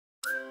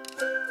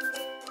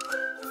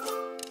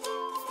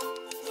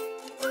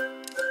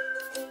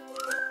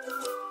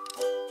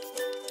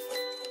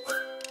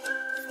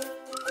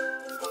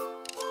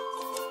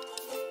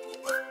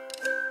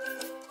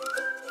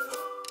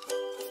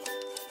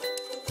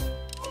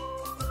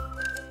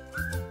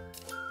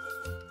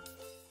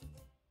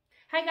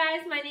Hi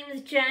guys, my name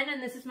is Jen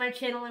and this is my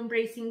channel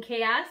Embracing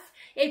Chaos.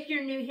 If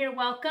you're new here,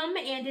 welcome,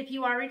 and if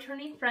you are a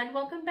returning friend,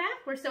 welcome back.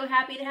 We're so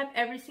happy to have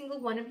every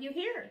single one of you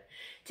here.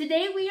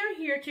 Today we are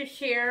here to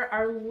share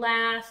our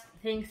last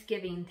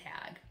Thanksgiving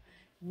tag.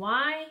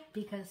 Why?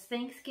 Because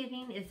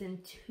Thanksgiving is in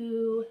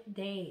 2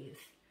 days.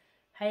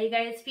 How you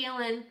guys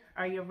feeling?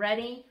 Are you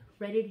ready?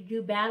 Ready to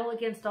do battle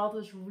against all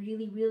those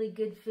really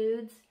good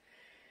foods?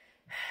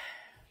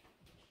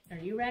 Are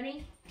you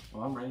ready?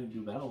 Well, I'm ready to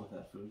do battle with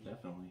that food,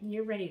 definitely.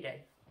 You're ready to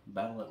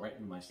battle it right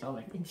in my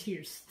stomach. Into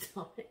your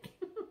stomach.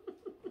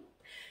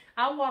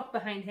 I'll walk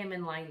behind him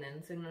in line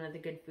then, so none of the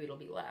good food will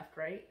be left,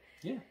 right?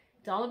 Yeah.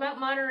 It's all about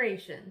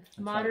moderation. That's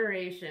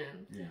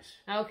moderation. Right. Yes.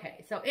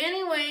 Okay, so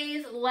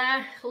anyways,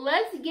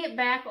 let's get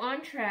back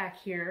on track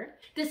here.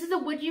 This is a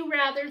Would You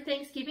Rather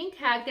Thanksgiving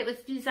tag that was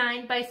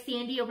designed by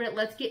Sandy over at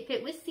Let's Get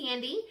Fit with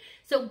Sandy.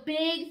 So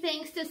big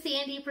thanks to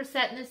Sandy for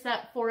setting this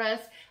up for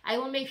us. I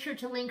will make sure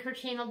to link her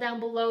channel down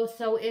below,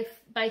 so if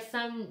by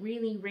some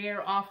really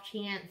rare off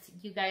chance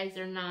you guys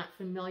are not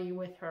familiar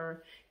with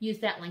her, use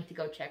that link to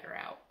go check her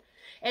out.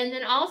 And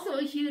then also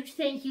a huge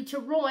thank you to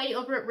Roy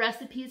over at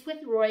Recipes with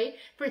Roy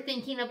for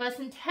thinking of us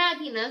and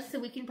tagging us so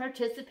we can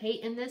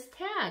participate in this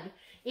tag.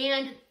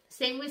 And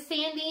same with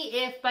Sandy,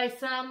 if by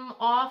some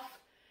off,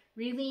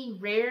 really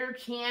rare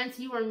chance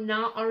you are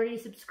not already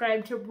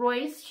subscribed to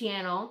Roy's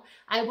channel,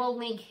 I will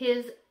link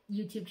his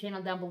YouTube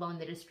channel down below in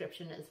the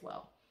description as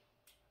well.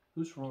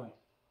 Who's Roy?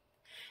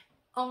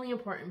 Only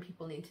important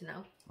people need to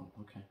know. Oh,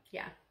 okay.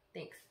 Yeah,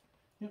 thanks.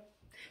 Yep.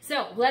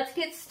 So let's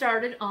get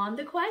started on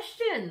the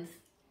questions.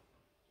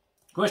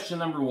 Question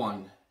number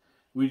 1.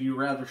 Would you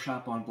rather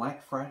shop on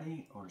Black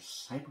Friday or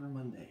Cyber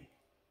Monday?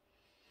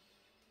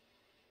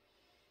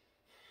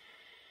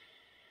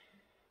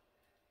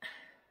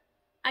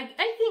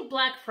 I think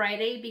Black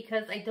Friday,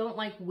 because I don't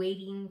like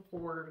waiting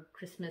for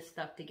Christmas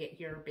stuff to get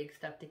here, or big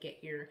stuff to get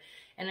here.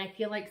 And I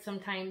feel like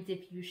sometimes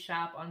if you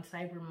shop on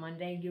Cyber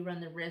Monday, you run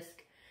the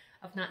risk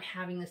of not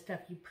having the stuff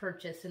you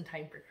purchase in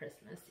time for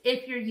Christmas,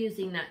 if you're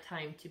using that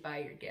time to buy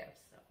your gifts.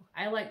 So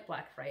I like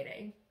Black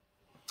Friday.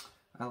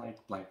 I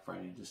like Black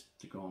Friday just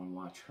to go and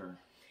watch her.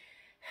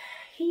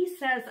 He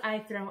says I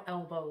throw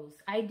elbows.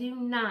 I do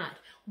not.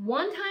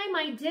 One time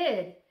I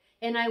did,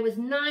 and I was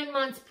 9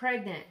 months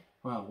pregnant.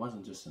 Well, it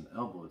wasn't just an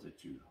elbow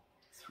that you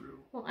threw.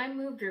 Well, I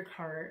moved her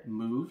cart.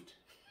 Moved?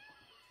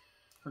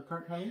 Her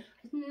cart, honey?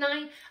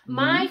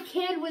 My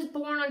kid was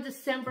born on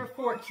December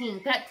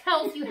 14th. That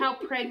tells you how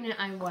pregnant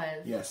I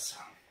was. Yes.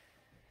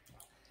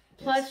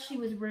 Plus, yes. She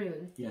was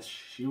rude. Yes,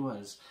 she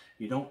was.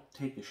 You don't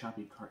take a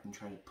shopping cart and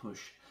try to push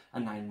a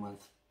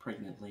 9-month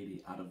pregnant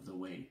lady out of the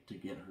way to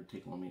get her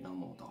Tickle Me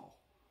Elmo doll.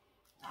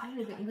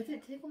 Was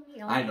it Tickle Me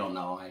Elmo? I don't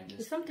know.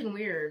 It's something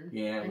weird.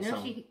 Yeah, I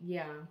know she.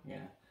 Yeah.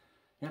 Yeah.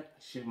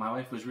 Yep. My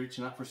wife was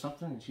reaching out for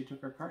something, and she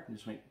took her cart and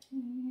just went.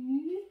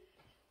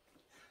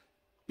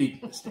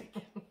 Big mistake.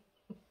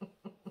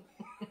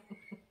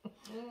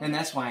 And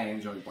that's why I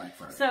enjoy Black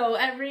Friday. So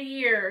every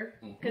year,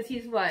 because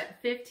he's what,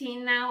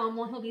 15 now?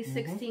 He'll be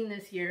 16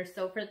 this year.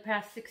 So for the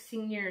past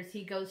 16 years,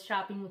 he goes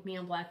shopping with me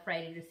on Black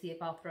Friday to see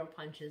if I'll throw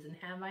punches. And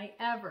have I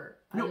ever?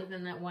 Nope. Other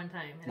than that one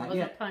time. And it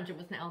wasn't a punch, it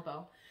was an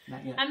elbow.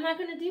 Not yet. I'm not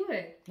going to do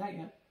it. Not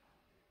yet.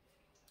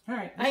 All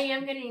right. I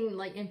am getting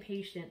like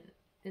impatient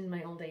in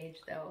my old age,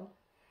 though.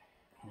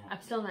 Yeah.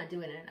 I'm still not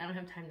doing it. I don't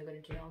have time to go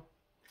to jail.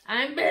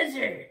 I'm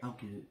busy. I'll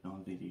get it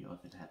on video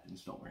if it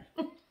happens. Don't worry.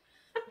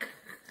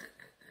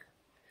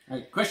 All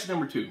right, question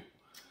number 2.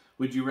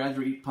 Would you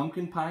rather eat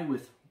pumpkin pie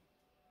with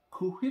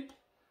Cool Whip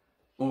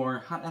or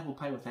hot apple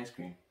pie with ice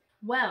cream?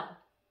 Well,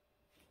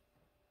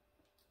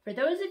 for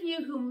those of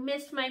you who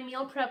missed my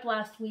meal prep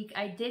last week,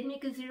 I did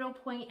make a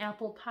 0-point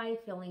apple pie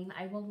filling.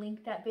 I will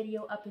link that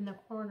video up in the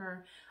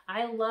corner.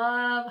 I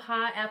love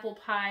hot apple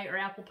pie or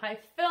apple pie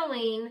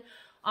filling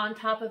on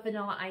top of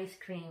vanilla ice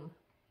cream.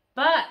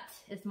 But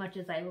as much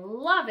as I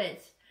love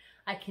it,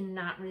 I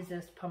cannot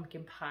resist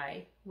pumpkin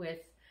pie with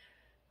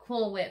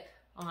Cool Whip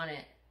on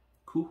it.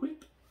 Cool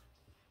Whip?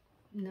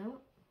 No.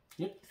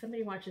 Yep.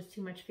 Somebody watches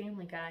too much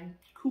Family Guy.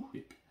 Cool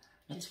Whip.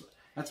 That's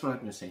what I'm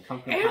going to say.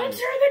 Pumpkin Answer pie.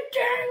 the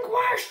dang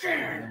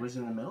question! I was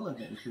in the middle of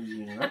it until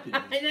you interrupted me.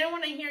 I didn't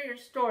want to hear your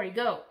story.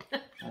 Go.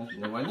 It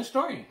wasn't a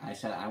story. I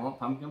said I want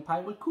pumpkin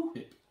pie with Cool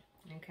Whip.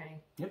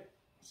 Okay. Yep.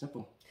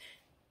 Simple.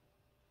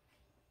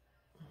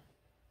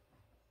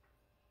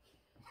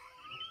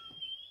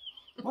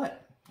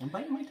 What? I'm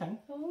biting my tongue.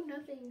 Oh,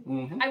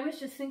 nothing. I was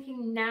just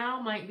thinking now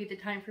might be the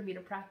time for me to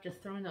practice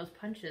throwing those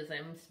punches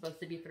I'm supposed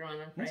to be throwing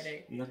on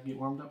Friday. Yes, you got to get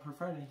warmed up for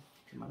Friday.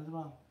 You might as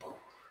well.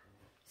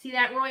 See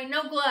that, Roy?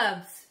 No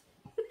gloves.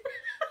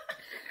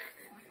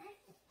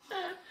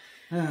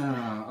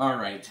 All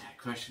right.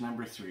 Question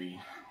number 3.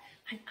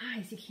 My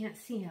eyes, you can't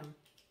see them.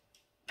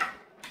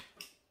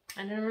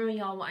 I don't know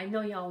y'all. I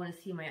know y'all want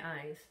to see my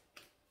eyes.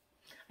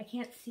 I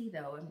can't see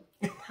though.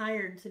 I'm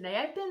tired today.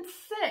 I've been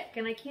sick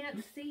and I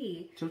can't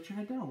see. Tilt your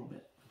head down a little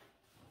bit.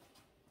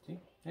 See?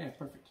 Yeah,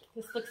 perfect.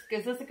 This looks good.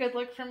 Is this a good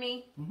look for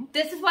me?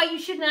 This is why you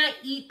should not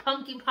eat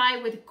pumpkin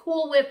pie with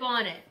Cool Whip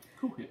on it.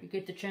 Cool Whip. You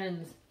get the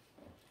chins.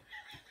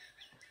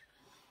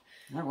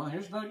 All right, well,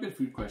 here's another good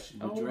food question.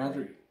 Would you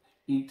rather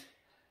eat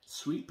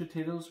sweet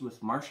potatoes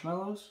with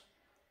marshmallows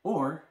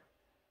or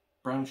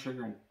brown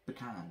sugar and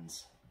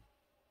pecans?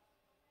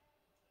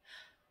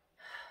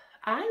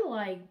 I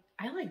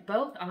like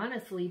both,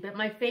 honestly, but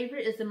my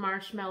favorite is the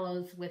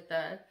marshmallows with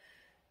the,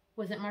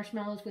 was it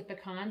marshmallows with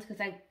pecans?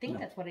 Because I think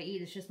that's what I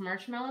eat. It's just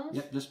marshmallows?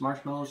 Yep, just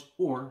marshmallows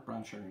or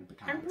brown sugar and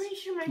pecans. I'm pretty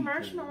sure my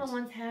marshmallow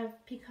ones have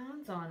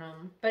pecans on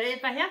them. But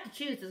if I have to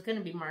choose, it's going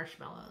to be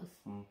marshmallows.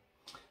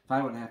 If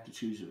I would have to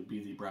choose, it would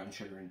be the brown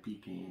sugar and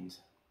pecans.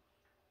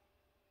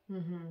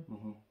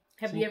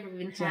 Have you ever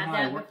even had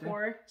that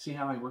before? See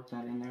how I worked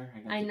that in there?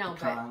 I got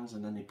the pecans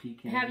and then the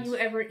pecans. Have you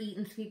ever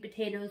eaten sweet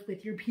potatoes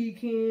with your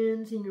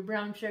pecans and your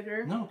brown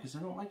sugar? No, because I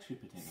don't like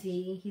sweet potatoes.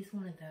 See, he's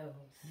one of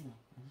those. Yeah,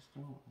 I just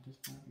don't.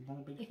 I'm not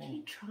a big fan. If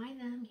you try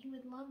them, he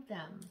would love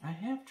them. I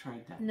have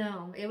tried that.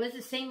 No, it was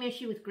the same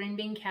issue with green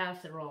bean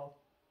casserole.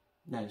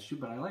 That is true,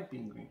 but I like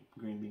green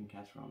bean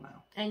casserole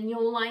now. And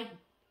you'll like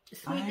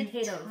sweet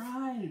potatoes. I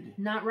tried.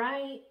 Not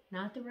right.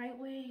 Not the right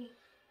way.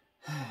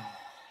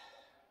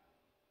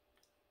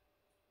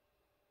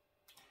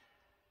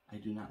 I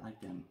do not like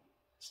them.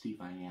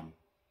 Steve, I am.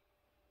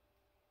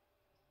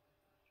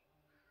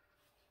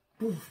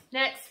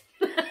 Next.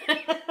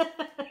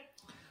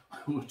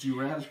 Would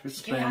you rather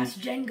spend... Chaos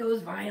Jenn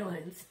goes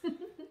violence.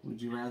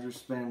 Would you rather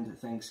spend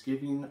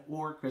Thanksgiving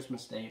or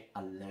Christmas Day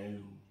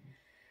alone?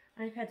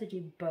 I've had to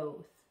do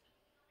both.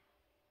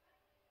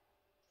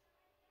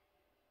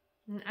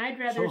 I'd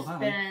rather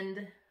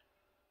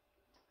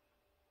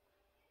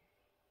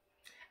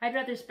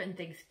spend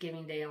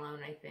Thanksgiving Day alone,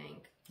 I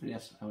think.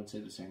 Yes, I would say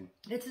the same.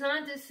 It's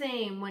not the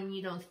same when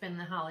you don't spend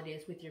the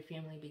holidays with your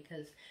family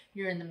because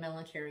you're in the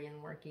military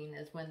and working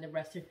as when the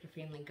rest of your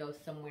family goes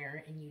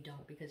somewhere and you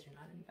don't because you're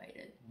not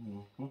invited.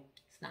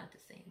 It's not the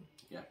same.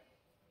 Yeah.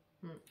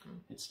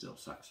 It still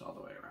sucks all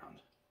the way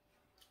around.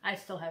 I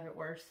still have it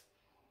worse.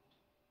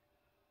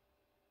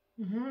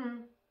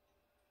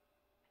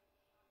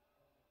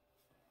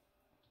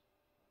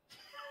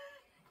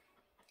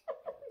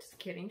 Just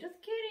kidding, just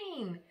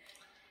kidding.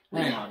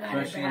 Right,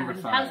 question number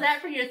 5. How's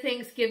that for your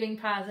Thanksgiving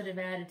positive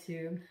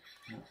attitude?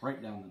 Right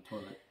down the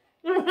toilet.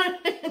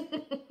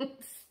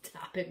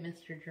 Stop it,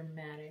 Mr.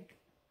 Dramatic.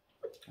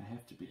 I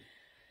have to be.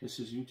 This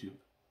is YouTube.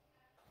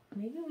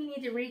 Maybe we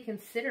need to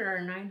reconsider our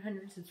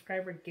 900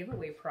 subscriber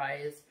giveaway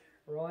prize,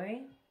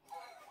 Roy.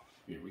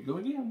 Here we go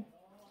again.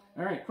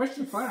 All right,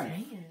 question 5.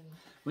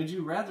 Would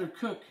you rather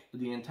cook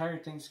the entire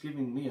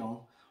Thanksgiving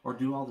meal or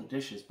do all the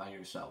dishes by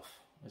yourself?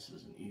 This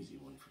is an easy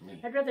one for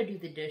me. I'd rather do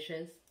the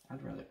dishes.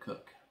 I'd rather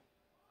cook.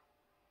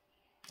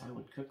 I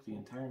would cook the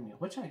entire meal,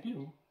 which I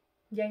do.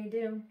 Yeah, you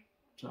do.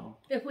 So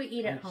if we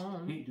eat at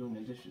home. I hate doing the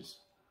dishes.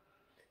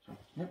 So,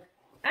 yep.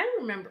 I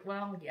remember,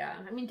 well, yeah.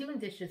 I mean, doing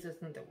dishes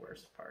isn't the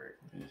worst part.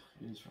 It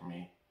is for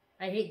me.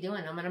 I hate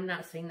doing them, and I'm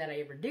not saying that I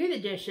ever do the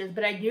dishes,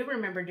 but I do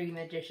remember doing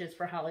the dishes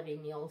for holiday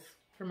meals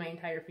for my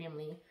entire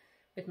family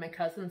with my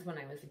cousins when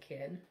I was a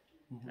kid.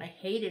 And I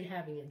hated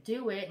having to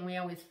do it, and we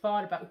always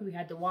fought about who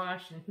had to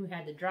wash and who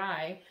had to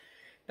dry.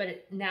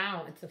 But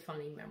now it's a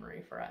funny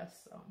memory for us,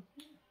 so.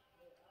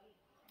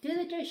 Do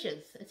the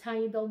dishes. It's how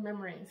you build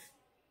memories.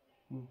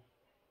 All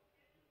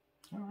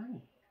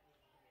right.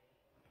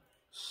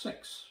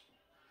 6.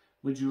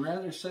 Would you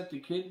rather set the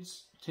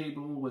kids'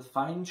 table with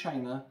fine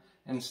china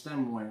and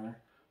stemware,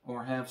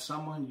 or have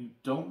someone you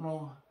don't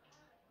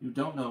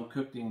know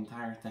cook the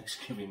entire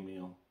Thanksgiving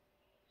meal?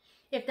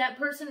 If that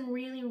person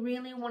really,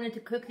 really wanted to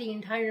cook the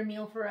entire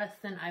meal for us,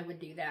 then I would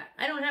do that.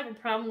 I don't have a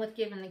problem with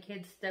giving the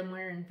kids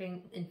stemware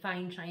and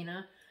fine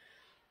china.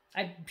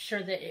 I'm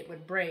sure that it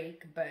would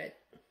break, but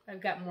I've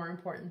got more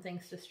important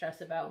things to stress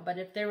about. But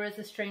if there was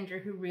a stranger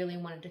who really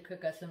wanted to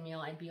cook us a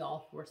meal, I'd be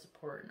all for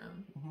supporting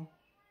them.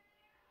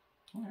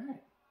 All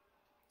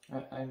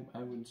right. I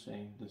would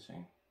say the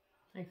same.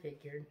 I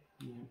figured.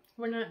 Yeah.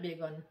 We're not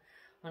big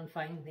on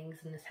finding things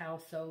in this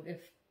house, so if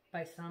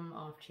by some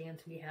off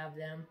chance we have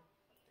them,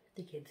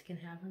 the kids can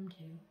have them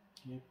too.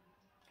 Yeah.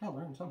 I'll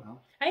learn somehow.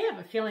 I have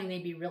a feeling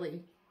they'd be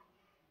really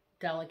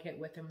delicate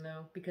with them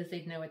though, because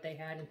they'd know what they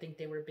had and think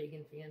they were big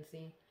and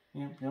fancy.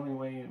 Yeah, the only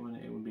way it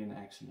would be an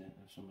accident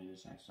if somebody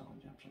just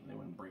accidentally jumps in. They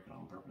wouldn't break it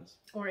on purpose.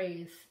 Or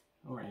Ace.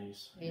 Or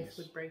Ace. Ace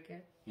would break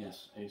it.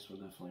 Yes, Ace would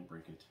definitely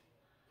break it.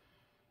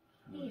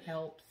 He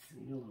helps.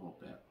 A little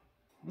bit.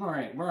 All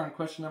right, we're on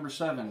question number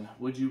 7.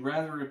 Would you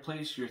rather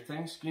replace your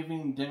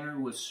Thanksgiving dinner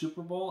with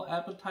Super Bowl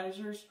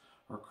appetizers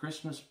or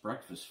Christmas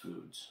breakfast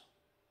foods?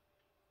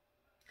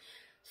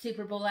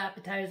 Super Bowl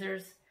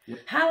appetizers.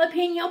 Yep.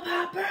 Jalapeno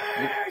poppers.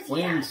 Yep.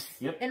 Wings. Yes.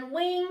 Yep. And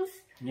wings.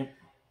 Yep.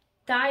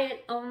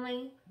 Diet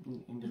only.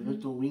 And the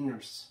little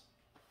wieners.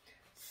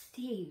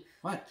 Steve.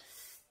 What?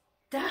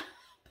 Stop.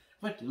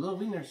 What? The little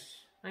wieners.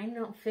 I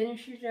know.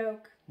 Finish your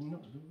joke. No,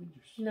 the little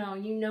wieners. No,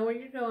 you know where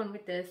you're going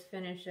with this.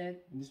 Finish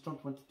it. I just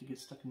don't want it to get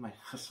stuck in my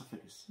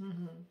esophagus.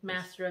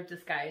 Master of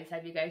Disguise.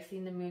 Have you guys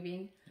seen the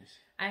movie? Yes.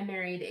 I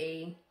married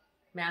a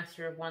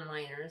master of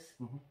one-liners.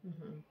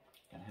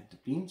 Gotta have the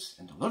beans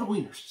and the little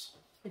wieners.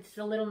 It's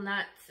the little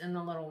nuts and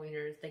the little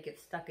wieners that get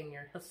stuck in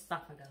your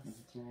esophagus.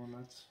 The little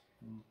nuts.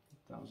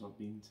 That was all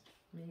beans.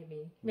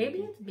 Maybe. Maybe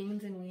it's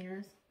beans and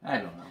wieners. I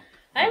don't know.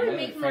 That would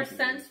make more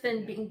sense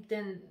than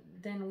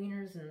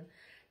wieners. And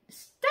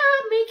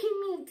stop making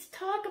me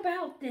talk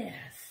about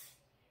this.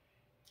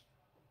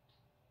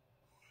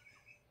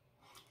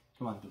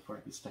 Come on, before I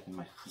get stuck in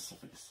my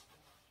esophagus.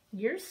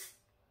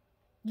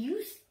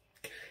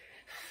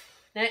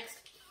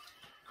 Next.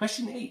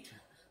 Question 8.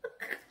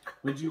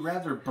 Would you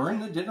rather burn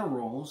the dinner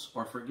rolls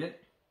or forget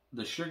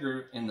the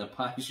sugar in the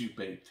pies you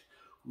baked?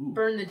 Ooh.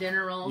 Burn the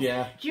dinner rolls.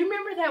 Yeah. Do you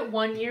remember that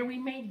one year we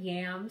made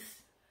yams?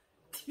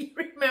 Do you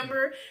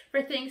remember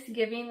for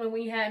Thanksgiving when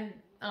we had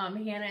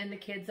Hannah and the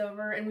kids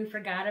over and we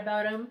forgot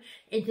about them?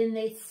 And then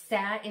they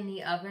sat in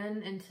the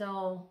oven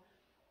until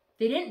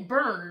they didn't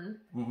burn.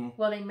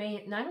 Well, they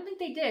made, and I don't think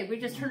they did. We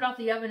just turned off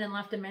the oven and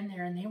left them in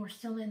there and they were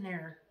still in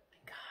there.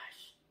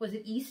 Gosh. Was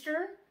it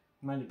Easter?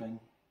 Might have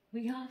been.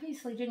 We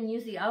obviously didn't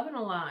use the oven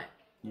a lot.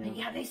 Yeah. And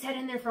yeah, they sat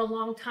in there for a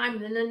long time.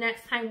 And then the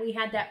next time we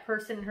had that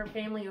person and her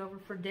family over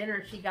for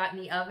dinner, she got in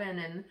the oven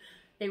and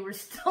they were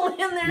still in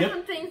there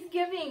from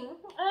Thanksgiving.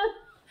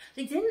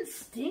 They didn't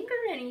stink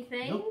or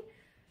anything.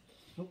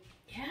 Nope.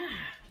 Yeah.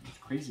 It's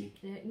crazy.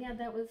 Yeah,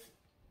 that was...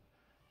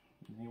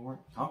 They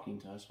weren't talking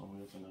to us when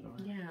we opened the door.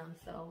 Yeah,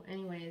 so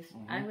anyways,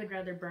 I would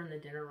rather burn the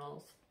dinner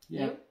rolls.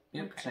 Yeah. You?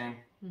 Yep, Okay. same.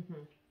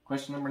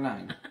 Question number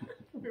 9.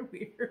 We're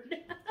weird.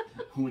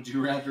 Would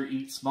you rather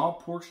eat small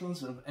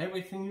portions of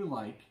everything you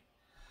like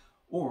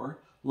or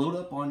load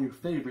up on your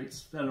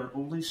favorites that are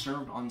only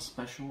served on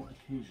special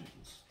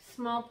occasions?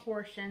 Small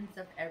portions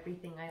of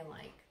everything I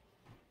like.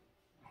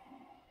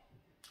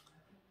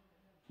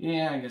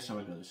 Yeah, I guess I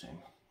would go the same.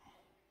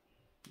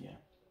 Yeah.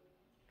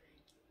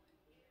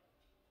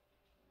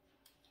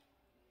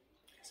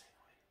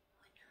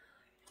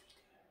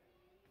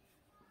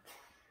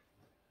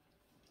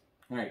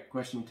 All right,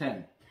 question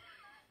 10.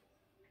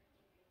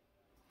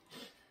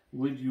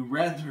 Would you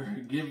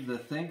rather give the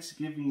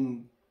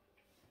Thanksgiving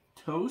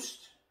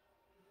toast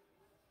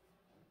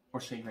or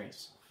say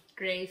grace?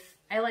 Grace.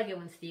 I like it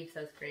when Steve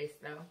says grace,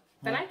 though.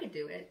 But I could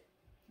do it.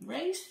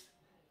 Grace?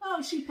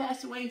 Oh, she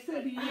passed away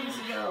 30 years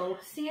ago.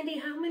 Sandy,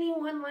 how many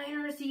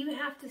one-liners do you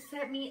have to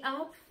set me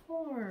up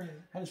for?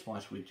 I just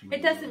watched way too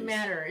many It doesn't movies.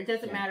 matter. It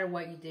doesn't matter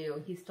what you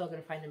do. He's still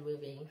going to find a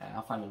movie.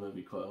 I'll find a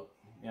movie quote.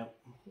 Yep.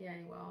 Yeah,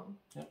 he will.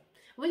 Yep.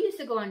 We used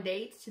to go on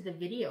dates to the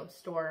video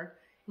store.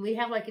 And we'd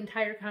have like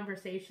entire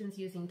conversations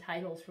using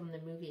titles from the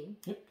movie.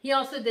 Yep. He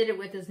also did it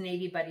with his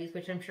Navy buddies,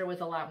 which I'm sure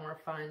was a lot more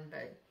fun,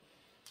 but...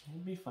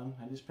 It'd be fun.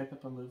 I just pick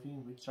up a movie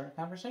and we'd start a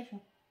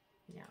conversation.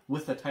 Yeah.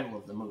 With the title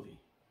of the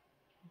movie.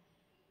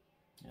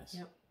 Yes.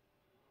 Yep.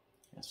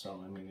 Yeah, so,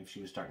 I mean, if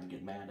she was starting to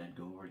get mad, I'd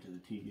go over to the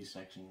TV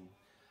section.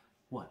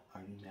 What?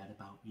 Are you mad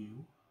about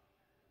you?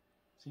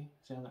 See?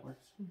 See how that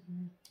works?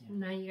 Yeah.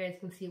 Now you guys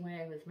can see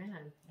why I was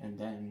mad. And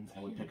then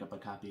I would pick up a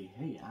copy.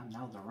 Hey, I'm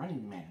now the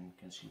running man,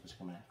 because she was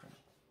coming after me.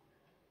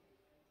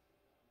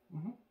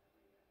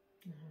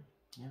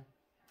 Yeah.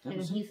 That And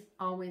was he's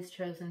always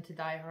chosen to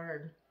die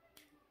hard.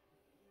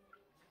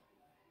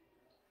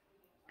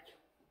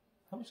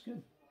 That was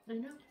good. I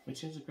know.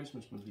 Which is a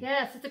Christmas movie.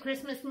 Yes, it's a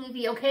Christmas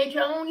movie. Okay,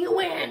 Joan, you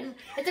win.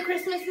 It's a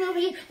Christmas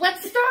movie. Let's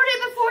start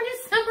it before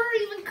December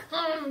even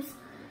comes.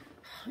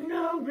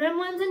 No,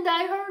 Gremlins and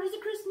Die Hard is a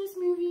Christmas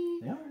movie.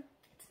 They are.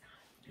 It's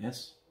not.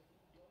 Yes.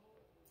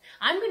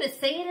 I'm going to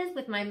say it is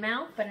with my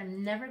mouth, but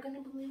I'm never going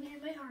to believe it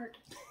in my heart.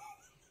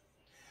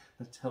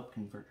 Let's help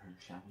convert her,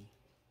 shall we?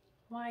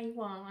 Why you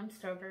won't? I'm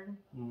stubborn.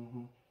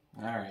 All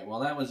right. Well,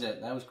 that was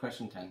it. That was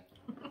question 10.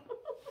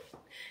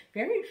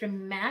 Very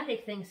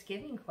dramatic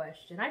Thanksgiving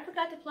question. I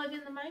forgot to plug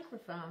in the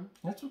microphone.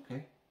 That's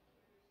okay.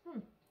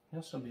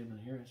 You'll still be able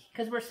to hear us.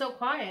 Because we're so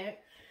quiet.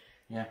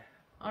 Yeah.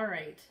 All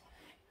right.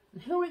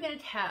 Who are we going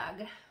to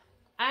tag?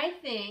 I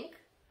think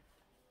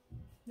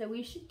that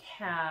we should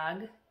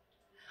tag...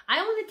 I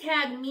want to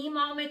tag Me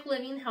Mamic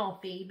Living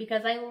Healthy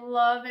because I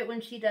love it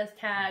when she does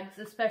tags,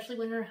 especially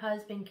when her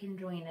husband can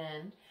join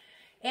in.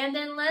 And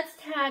then let's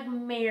tag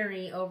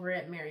Mary over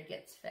at Mary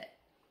Gets Fit.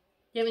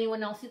 Do you have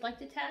anyone else you'd like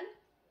to tag?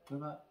 What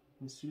about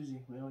Miss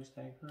Suzy? We always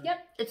tag her. Yep.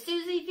 If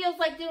Suzy feels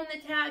like doing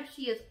the tag,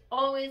 she is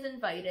always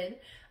invited.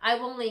 I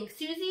will link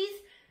Suzy's,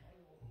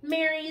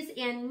 Mary's,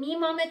 and Me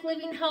Mamic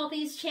Living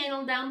Healthy's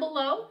channel down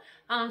below.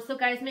 So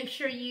guys, make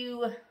sure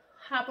you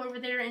hop over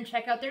there and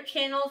check out their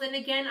channels. And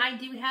again, I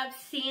do have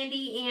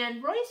Sandy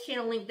and Roy's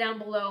channel linked down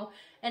below.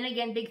 And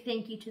again, big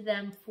thank you to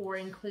them for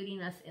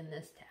including us in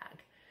this tag.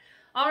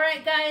 All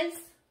right, guys.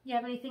 You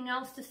have anything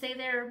else to say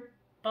there?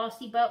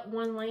 Bossy butt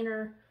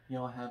one-liner.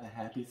 Y'all have a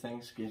happy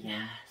Thanksgiving.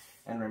 Yes.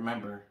 And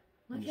remember,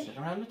 when you sit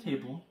around the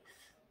table,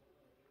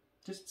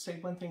 just say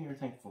one thing you're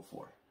thankful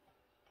for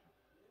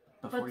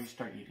before you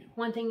start eating.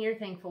 One thing you're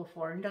thankful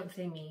for, and don't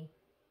say me.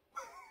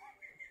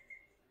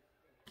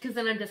 Because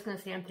then I'm just going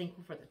to say I'm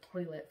thankful for the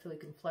toilet so we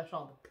can flush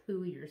all the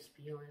poo you're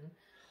spewing.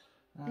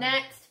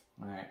 Next.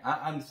 All right.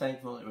 I'm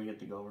thankful that we get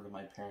to go over to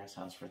my parents'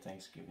 house for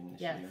Thanksgiving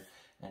this year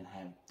and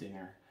have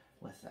dinner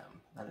with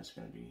them. That is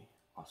going to be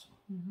awesome.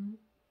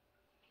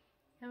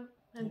 Yep.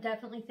 I'm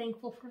definitely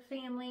thankful for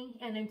family,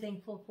 and I'm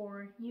thankful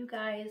for you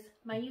guys,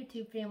 my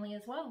YouTube family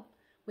as well.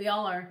 We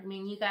all are. I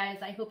mean, you guys,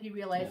 I hope you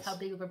realize Yes. how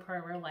big of a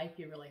part of our life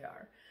you really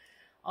are.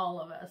 All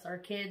of us, our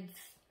kids,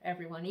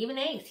 everyone. Even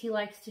Ace, he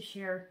likes to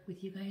share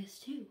with you guys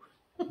too.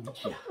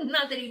 Yeah.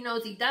 Not that he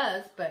knows he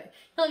does, but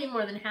he'll be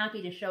more than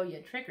happy to show you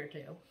a trick or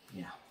two.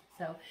 Yeah.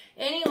 So,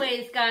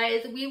 anyways,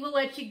 guys, we will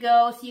let you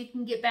go so you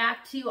can get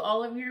back to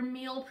all of your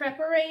meal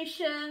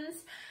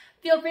preparations.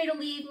 Feel free to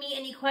leave me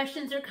any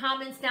questions or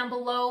comments down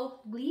below.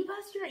 Leave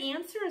us your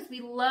answers. We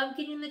love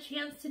getting the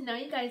chance to know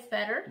you guys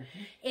better.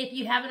 If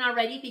you haven't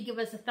already, if you give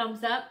us a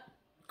thumbs up,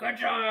 good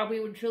job. We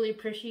would truly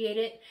appreciate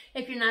it.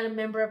 If you're not a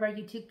member of our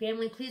YouTube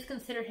family, please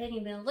consider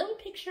hitting the little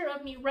picture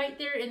of me right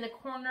there in the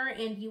corner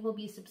and you will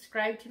be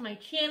subscribed to my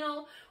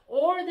channel.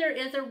 Or there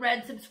is a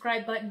red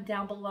subscribe button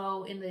down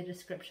below in the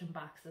description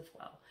box as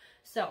well.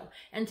 So,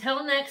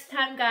 until next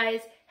time,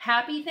 guys,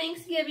 happy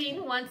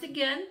Thanksgiving once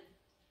again.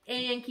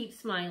 And keep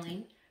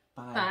smiling.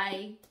 Bye.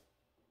 Bye.